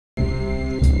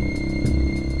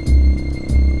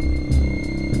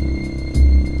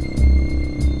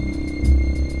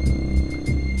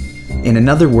In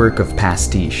another work of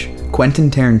pastiche, Quentin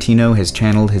Tarantino has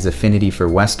channeled his affinity for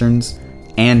westerns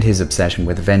and his obsession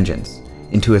with vengeance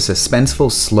into a suspenseful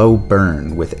slow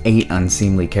burn with 8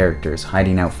 unseemly characters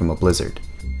hiding out from a blizzard.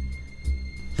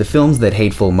 The films that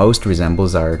Hateful most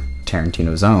resembles are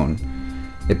Tarantino's own.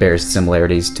 It bears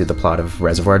similarities to the plot of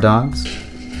Reservoir Dogs.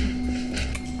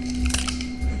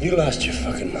 You lost your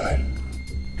fucking mind.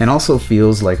 And also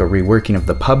feels like a reworking of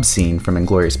the pub scene from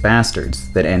Inglourious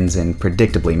Basterds that ends in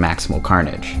predictably maximal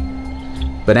carnage.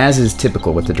 But as is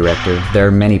typical with the director, there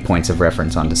are many points of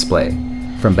reference on display,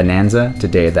 from Bonanza to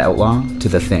Day of the Outlaw to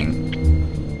The Thing.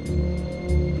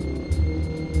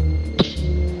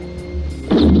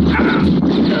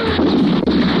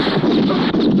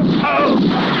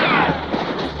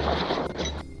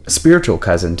 A spiritual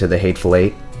cousin to The Hateful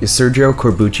Eight is Sergio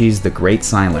Corbucci's The Great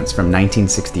Silence from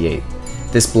 1968.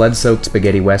 This blood-soaked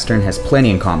spaghetti western has plenty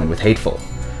in common with Hateful,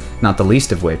 not the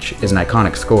least of which is an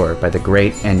iconic score by the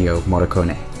great Ennio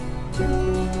Morricone.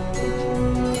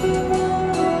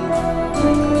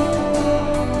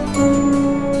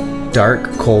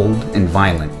 Dark, cold, and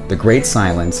violent, The Great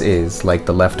Silence is, like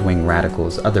the left-wing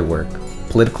radicals' other work,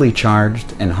 politically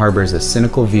charged and harbors a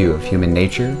cynical view of human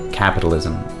nature,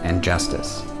 capitalism, and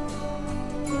justice.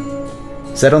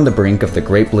 Set on the brink of the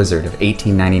Great Blizzard of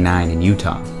 1899 in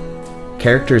Utah,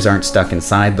 characters aren't stuck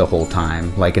inside the whole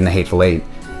time, like in The Hateful Eight,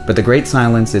 but The Great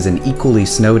Silence is an equally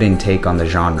snowed-in take on the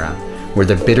genre, where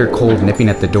the bitter cold nipping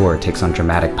at the door takes on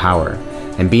dramatic power,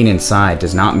 and being inside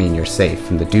does not mean you're safe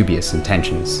from the dubious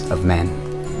intentions of men.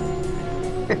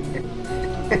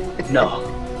 No.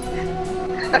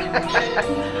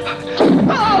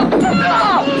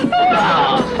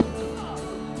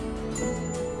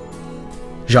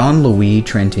 Jean-Louis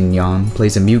Trintignant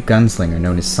plays a mute gunslinger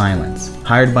known as Silence,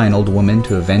 hired by an old woman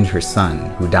to avenge her son,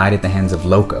 who died at the hands of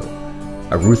Loco,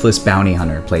 a ruthless bounty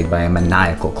hunter played by a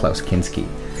maniacal Klaus Kinski,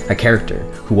 a character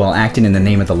who, while acting in the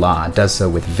name of the law, does so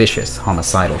with vicious,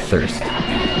 homicidal thirst.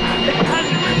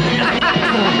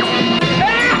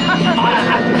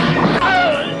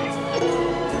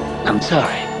 I'm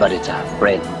sorry, but it's our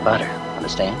bread and butter,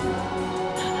 understand?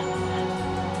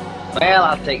 Well,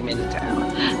 I'll take him into town.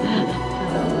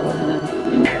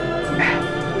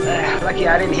 Lucky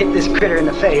I didn't hit this critter in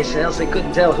the face, else they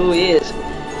couldn't tell who he is.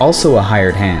 Also a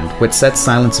hired hand, what sets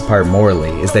Silence apart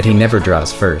morally is that he never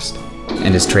draws first,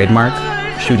 and his trademark?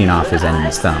 Shooting off his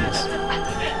enemy's thumbs.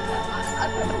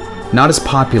 Not as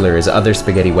popular as other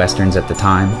spaghetti westerns at the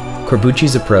time,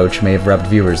 Corbucci's approach may have rubbed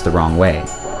viewers the wrong way.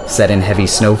 Set in heavy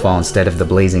snowfall instead of the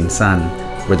blazing sun,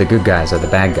 where the good guys are the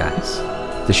bad guys.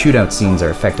 The shootout scenes are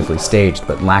effectively staged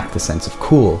but lack the sense of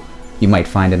cool you might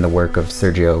find in the work of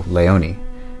Sergio Leone.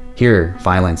 Here,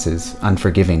 violence is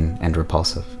unforgiving and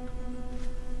repulsive.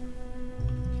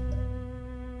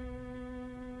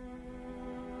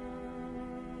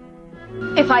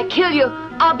 If I kill you,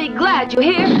 I'll be glad, you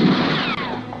hear?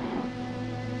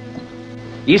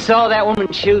 You saw that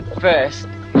woman shoot first.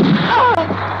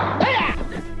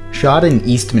 Shot in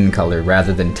Eastman color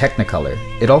rather than Technicolor,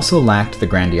 it also lacked the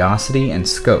grandiosity and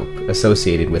scope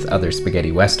associated with other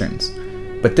spaghetti westerns.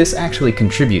 But this actually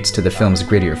contributes to the film's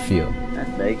grittier feel.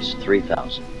 That makes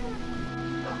 3,000.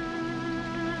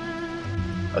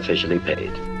 Officially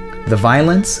paid. The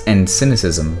violence and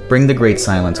cynicism bring The Great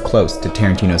Silence close to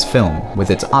Tarantino's film with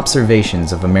its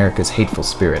observations of America's hateful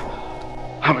spirit.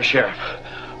 I'm a sheriff.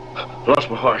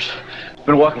 Lost my horse.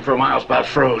 Been walking for miles, about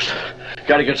froze.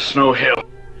 Gotta get to Snow Hill.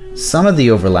 Some of the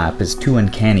overlap is too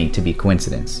uncanny to be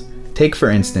coincidence. Take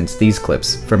for instance these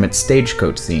clips from its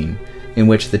stagecoach scene, in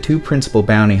which the 2 principal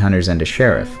bounty hunters and a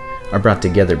sheriff are brought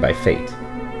together by fate.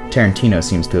 Tarantino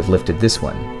seems to have lifted this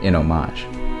one in homage.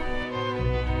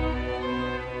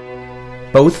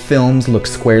 Both films look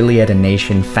squarely at a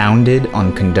nation founded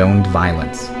on condoned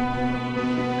violence.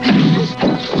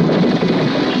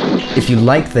 If you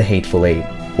like The Hateful Eight,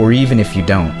 or even if you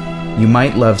don't, you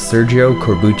might love Sergio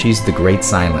Corbucci's The Great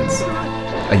Silence,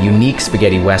 a unique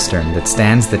spaghetti western that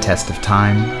stands the test of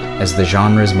time as the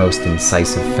genre's most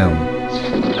incisive film.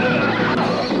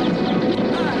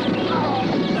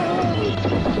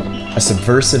 A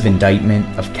subversive indictment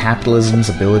of capitalism's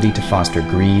ability to foster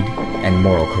greed and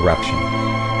moral corruption.